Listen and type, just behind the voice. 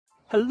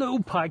Hello,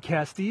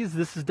 podcasties.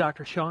 This is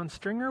Dr. Sean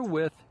Stringer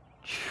with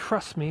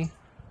Trust Me,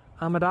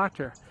 I'm a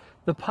Doctor,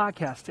 the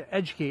podcast to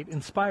educate,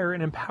 inspire,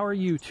 and empower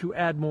you to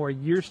add more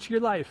years to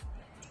your life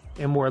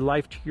and more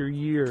life to your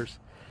years.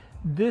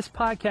 This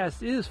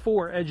podcast is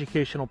for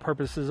educational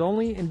purposes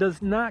only and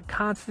does not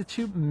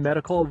constitute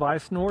medical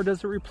advice, nor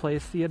does it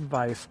replace the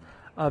advice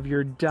of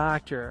your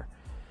doctor.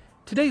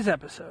 Today's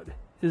episode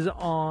is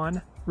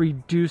on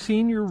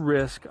reducing your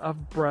risk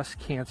of breast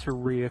cancer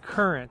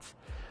reoccurrence.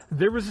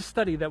 There was a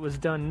study that was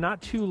done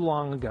not too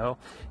long ago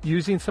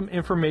using some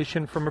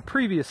information from a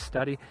previous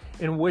study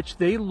in which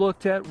they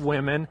looked at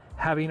women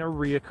having a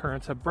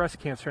reoccurrence of breast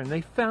cancer, and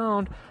they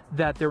found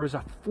that there was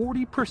a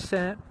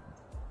 40%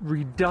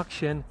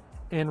 reduction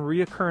in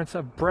reoccurrence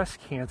of breast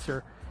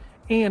cancer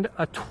and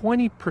a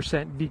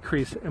 20%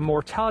 decrease in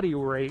mortality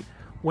rate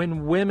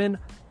when women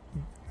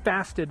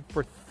fasted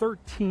for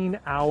 13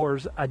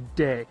 hours a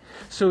day.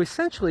 So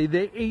essentially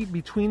they ate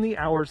between the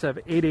hours of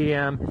 8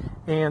 a.m.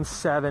 and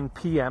 7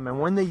 p.m. And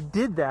when they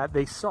did that,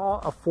 they saw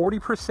a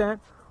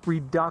 40%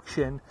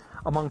 reduction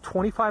among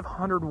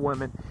 2,500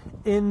 women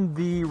in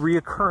the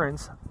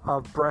reoccurrence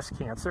of breast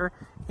cancer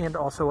and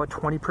also a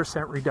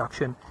 20%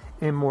 reduction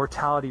in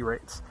mortality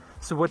rates.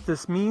 So what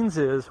this means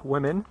is,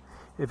 women,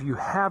 if you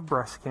have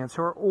breast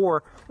cancer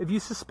or if you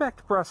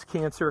suspect breast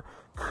cancer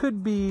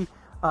could be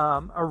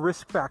a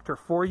risk factor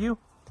for you,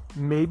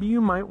 maybe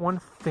you might want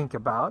to think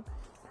about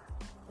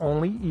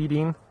only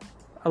eating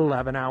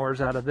 11 hours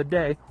out of the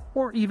day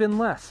or even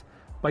less.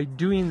 By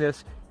doing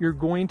this, you're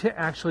going to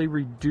actually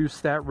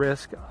reduce that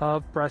risk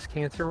of breast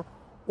cancer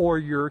or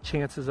your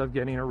chances of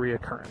getting a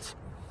reoccurrence.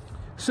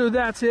 So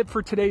that's it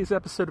for today's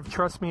episode of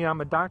Trust Me,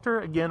 I'm a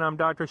Doctor. Again, I'm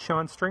Dr.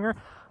 Sean Stringer.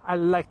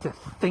 I'd like to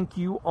thank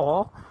you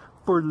all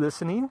for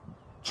listening.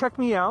 Check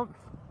me out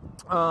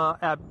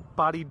at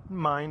Body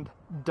Mind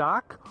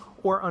Doc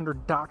or under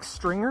Doc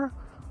Stringer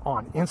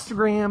on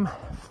Instagram,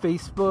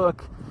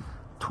 Facebook,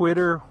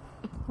 Twitter,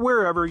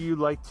 wherever you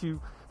like to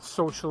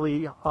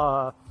socially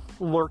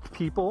lurk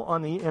people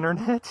on the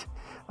internet.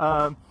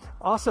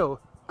 Also,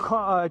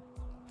 call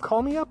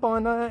me up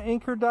on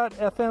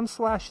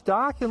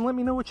anchor.fm/doc and let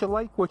me know what you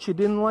like, what you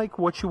didn't like,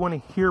 what you want to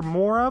hear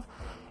more of,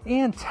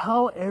 and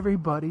tell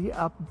everybody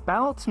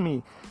about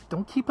me.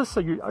 Don't keep us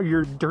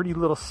your dirty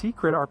little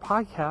secret, our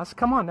podcast.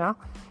 Come on now,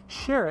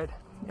 share it.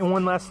 And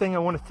one last thing, I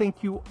want to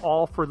thank you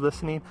all for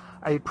listening.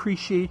 I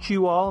appreciate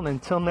you all, and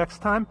until next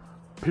time,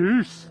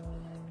 peace.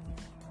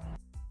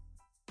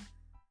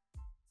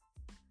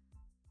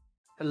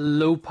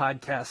 Hello,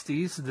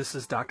 podcasties. This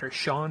is Dr.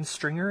 Sean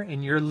Stringer,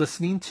 and you're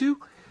listening to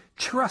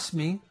Trust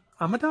Me,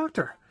 I'm a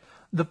Doctor,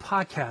 the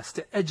podcast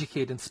to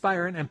educate,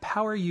 inspire, and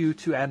empower you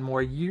to add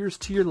more years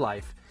to your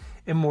life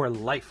and more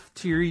life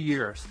to your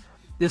years.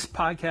 This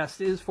podcast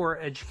is for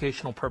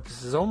educational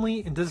purposes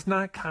only and does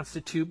not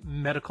constitute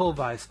medical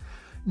advice,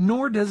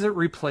 nor does it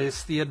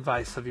replace the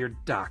advice of your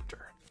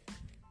doctor.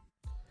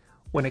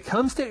 When it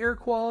comes to air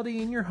quality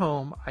in your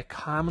home, I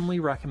commonly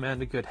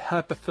recommend a good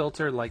HEPA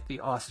filter like the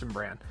Austin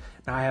brand.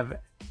 Now,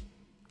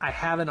 I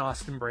have an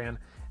Austin brand,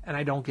 and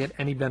I don't get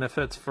any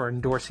benefits for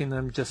endorsing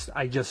them.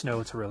 I just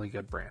know it's a really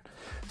good brand.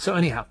 So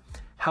anyhow,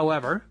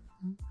 however,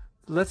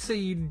 let's say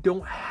you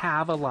don't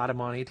have a lot of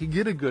money to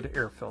get a good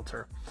air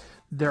filter.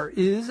 There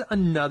is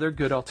another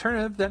good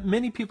alternative that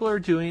many people are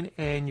doing,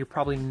 and you're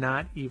probably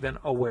not even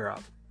aware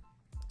of.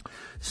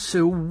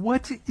 So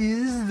what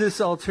is this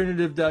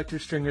alternative, Dr.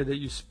 Stringer, that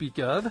you speak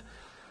of?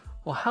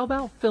 Well, how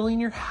about filling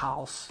your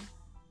house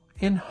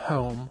and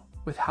home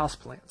with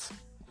houseplants?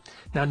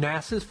 Now,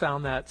 NASA has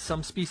found that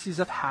some species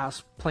of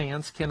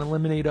houseplants can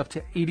eliminate up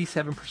to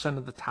 87%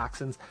 of the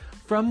toxins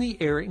from the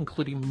air,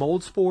 including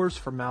mold spores,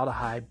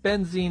 formaldehyde,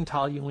 benzene,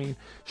 toluene,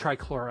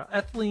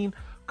 trichloroethylene,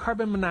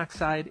 carbon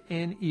monoxide,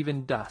 and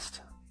even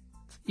dust.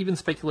 It's even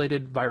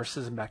speculated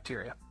viruses and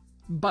bacteria.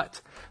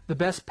 But the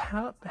best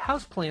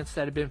houseplants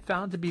that have been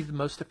found to be the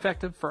most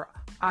effective for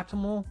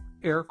optimal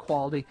air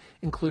quality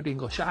include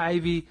English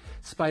ivy,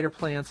 spider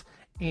plants,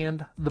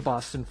 and the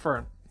Boston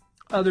fern.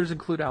 Others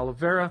include aloe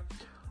vera,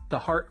 the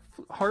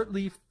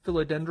heartleaf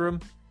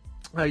philodendron,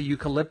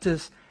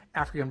 eucalyptus,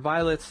 African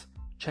violets,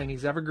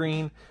 Chinese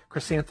evergreen,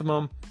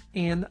 chrysanthemum,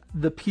 and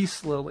the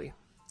peace lily.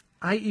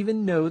 I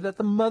even know that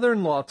the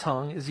mother-in-law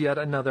tongue is yet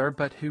another,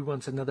 but who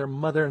wants another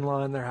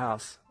mother-in-law in their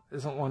house?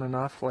 Isn't one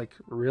enough? Like,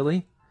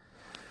 really?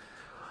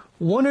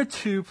 One or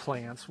two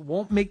plants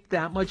won't make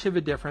that much of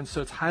a difference,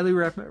 so it's highly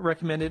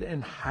recommended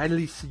and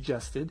highly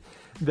suggested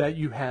that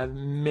you have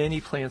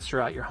many plants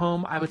throughout your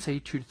home. I would say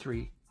 2 to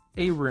 3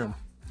 a room.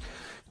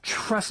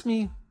 Trust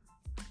me,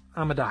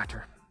 I'm a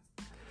doctor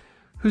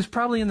who's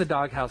probably in the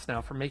doghouse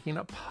now for making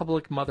a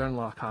public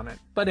mother-in-law comment.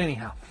 But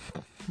anyhow,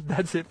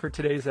 that's it for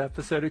today's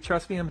episode of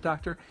Trust Me, I'm a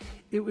Doctor.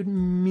 It would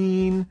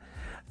mean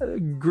a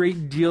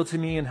great deal to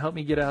me and help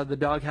me get out of the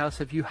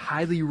doghouse if you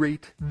highly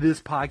rate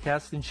this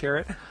podcast and share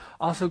it.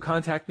 Also,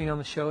 contact me on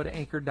the show at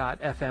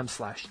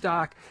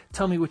anchor.fm/doc.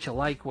 Tell me what you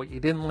like, what you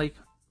didn't like,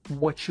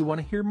 what you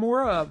want to hear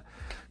more of.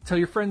 Tell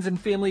your friends and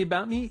family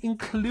about me,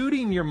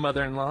 including your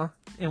mother-in-law.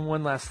 And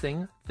one last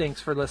thing,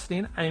 thanks for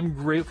listening. I am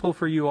grateful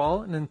for you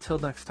all. And until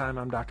next time,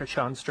 I'm Dr.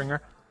 Sean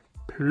Stringer.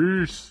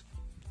 Peace.